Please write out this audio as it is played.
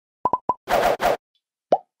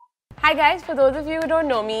Hi guys, for those of you who don't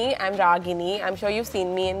know me, I'm Ragini. I'm sure you've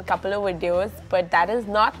seen me in a couple of videos, but that is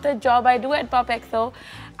not the job I do at POPxo.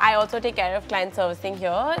 I also take care of client servicing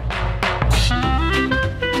here.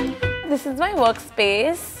 This is my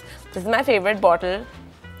workspace. This is my favorite bottle.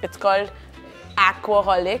 It's called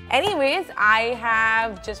Aquaholic. Anyways, I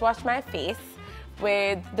have just washed my face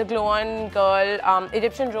with the Glow On Girl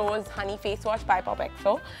Egyptian Rose Honey Face Wash by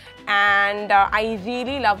POPxo. And I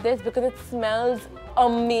really love this because it smells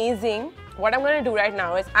amazing. What I'm going to do right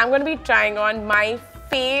now is I'm going to be trying on my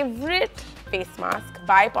favorite face mask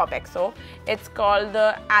by POPxo. It's called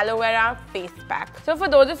the Aloe Vera Face Pack. So for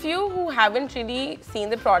those of you who haven't really seen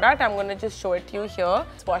the product, I'm going to just show it to you here.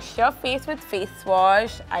 Wash your face with face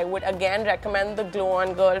wash. I would again recommend the Glow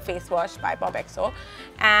On Girl Face Wash by POPxo.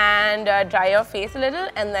 And dry your face a little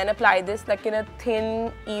and then apply this like in a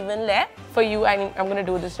thin, even layer. For you, I'm going to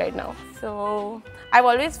do this right now. So I've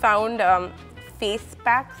always found face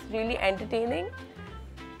packs really entertaining.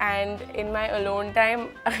 And in my alone time,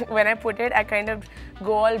 when I put it, I kind of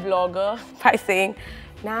go all blogger by saying,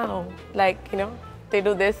 now, like, you know, they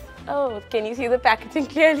do this. Oh, can you see the packaging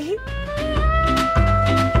clearly?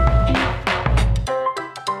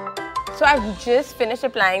 So I've just finished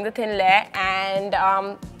applying the thin layer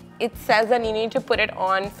and it says that you need to put it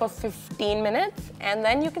on for 15 minutes and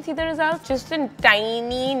then you can see the results. Just a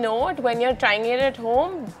tiny note, when you're trying it at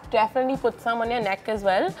home, definitely put some on your neck as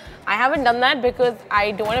well. I haven't done that because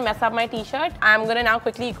I don't want to mess up my t-shirt. I'm gonna now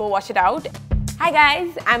quickly go wash it out. Hi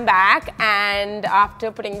guys, I'm back, and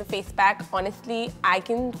after putting the face pack, honestly, I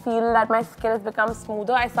can feel that my skin has become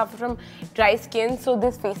smoother. I suffer from dry skin, so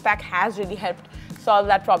this face pack has really helped solve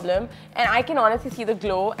that problem. And I can honestly see the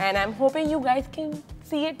glow, and I'm hoping you guys can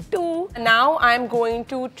see it too. Now I'm going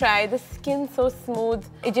to try the Skin So Smooth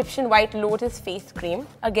Egyptian White Lotus Face Cream.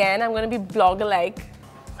 Again, I'm going to be blogger-like.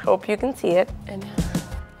 Hope you can see it. And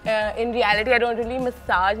in reality, I don't really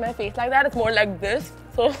massage my face like that. It's more like this.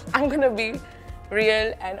 So I'm going to be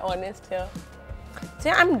real and honest here. So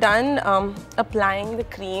yeah, I'm done applying the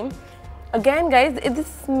cream. Again guys, the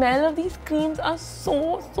smell of these creams are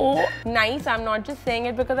so nice. I'm not just saying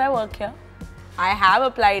it because I work here. I have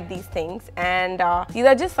applied these things, and these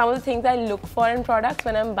are just some of the things I look for in products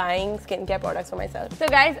when I'm buying skincare products for myself. So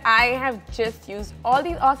guys, I have just used all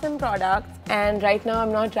these awesome products, and right now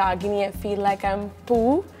I'm not Ragini. I feel like I'm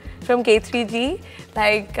Pooh from K3G.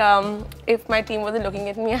 Like if my team wasn't looking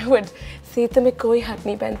at me, I would say tumhe koi haq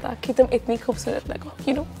nahi pehanta ki tum itni khoobsurat lago,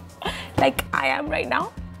 you know, like I am right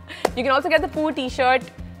now. You can also get the Pooh t-shirt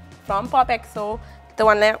from POPxo, the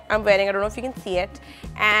one that I'm wearing. I don't know if you can see it.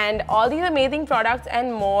 And all these amazing products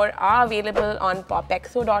and more are available on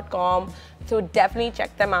POPxo.com. So definitely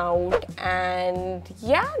check them out. And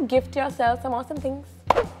yeah, gift yourself some awesome things.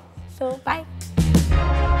 So bye.